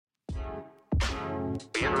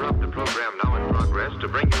We interrupt the program now in progress to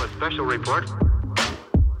bring you a special report.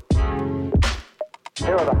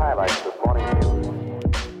 Here are the highlights this morning's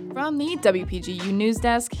news. From the WPGU News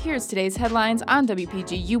Desk, here's today's headlines on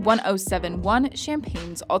WPGU 1071,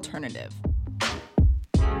 Champaign's Alternative.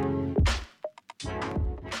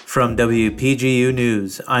 From WPGU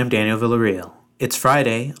News, I'm Daniel Villarreal. It's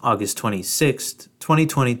Friday, August 26th,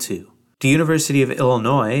 2022. The University of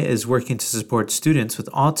Illinois is working to support students with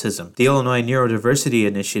autism. The Illinois Neurodiversity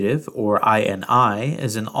Initiative, or INI,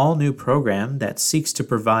 is an all-new program that seeks to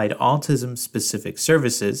provide autism-specific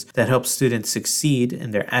services that help students succeed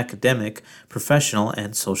in their academic, professional,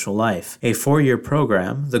 and social life. A 4-year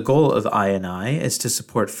program, the goal of INI is to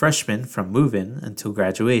support freshmen from move-in until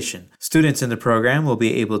graduation. Students in the program will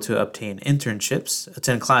be able to obtain internships,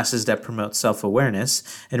 attend classes that promote self-awareness,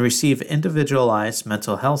 and receive individualized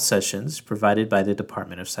mental health sessions provided by the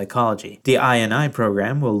Department of Psychology. The INI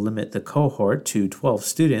program will limit the cohort to 12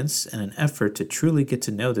 students in an effort to truly get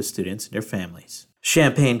to know the students and their families.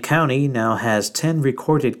 Champaign County now has 10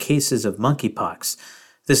 recorded cases of monkeypox.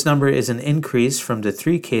 This number is an increase from the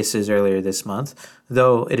 3 cases earlier this month,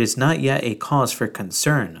 though it is not yet a cause for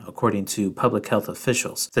concern, according to public health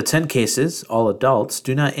officials. The 10 cases, all adults,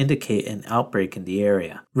 do not indicate an outbreak in the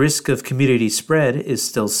area. Risk of community spread is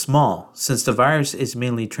still small, since the virus is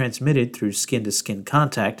mainly transmitted through skin-to-skin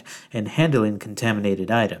contact and handling contaminated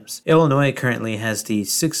items. Illinois currently has the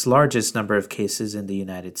 6th largest number of cases in the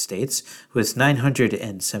United States, with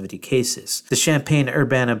 970 cases. The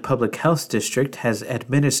Champaign-Urbana Public Health District has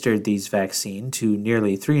administered these vaccines to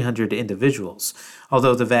nearly 300 individuals,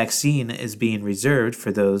 although the vaccine is being reserved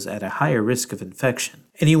for those at a higher risk of infection.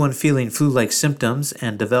 Anyone feeling flu-like symptoms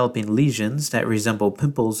and developing lesions that resemble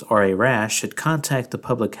pimples or a rash should contact the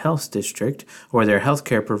public health district or their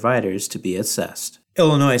healthcare providers to be assessed.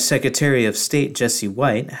 Illinois Secretary of State Jesse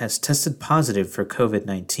White has tested positive for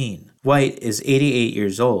COVID-19. White is 88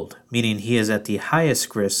 years old, meaning he is at the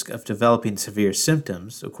highest risk of developing severe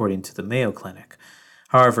symptoms, according to the Mayo Clinic.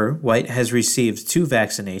 However, White has received 2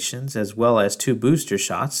 vaccinations as well as 2 booster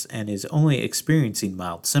shots and is only experiencing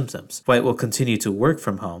mild symptoms. White will continue to work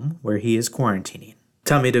from home, where he is quarantining.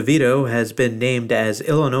 Tommy DeVito has been named as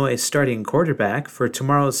Illinois' starting quarterback for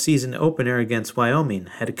tomorrow's season opener against Wyoming,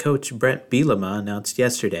 head coach Brett Bielema announced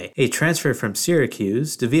yesterday. A transfer from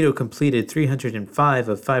Syracuse, DeVito completed 305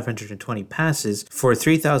 of 520 passes for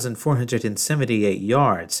 3,478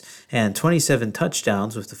 yards and 27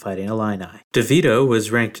 touchdowns with the Fighting Illini. DeVito was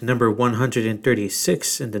ranked number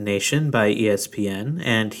 136 in the nation by ESPN,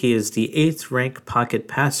 and he is the 8th ranked pocket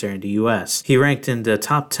passer in the U.S. He ranked in the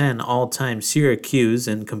top 10 all-time Syracuse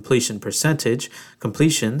in completion percentage,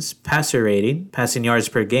 completions, passer rating, passing yards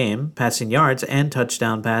per game, passing yards, and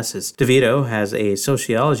touchdown passes. DeVito has a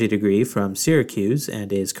sociology degree from Syracuse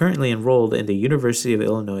and is currently enrolled in the University of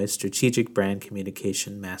Illinois Strategic Brand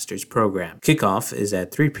Communication Master's Program. Kickoff is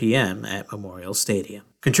at 3 p.m. at Memorial Stadium.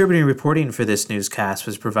 Contributing reporting for this newscast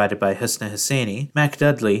was provided by Husna Hussaini, Mac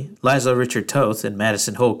Dudley, Liza Richard Toth, and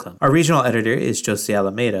Madison Holcomb. Our regional editor is Josie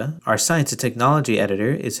Alameda. Our science and technology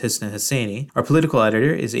editor is Husna Hussaini. Our political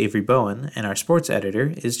editor is Avery Bowen, and our sports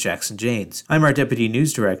editor is Jackson Janes. I'm our deputy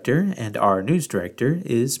news director, and our news director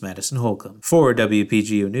is Madison Holcomb. For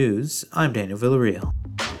WPGU News, I'm Daniel Villarreal.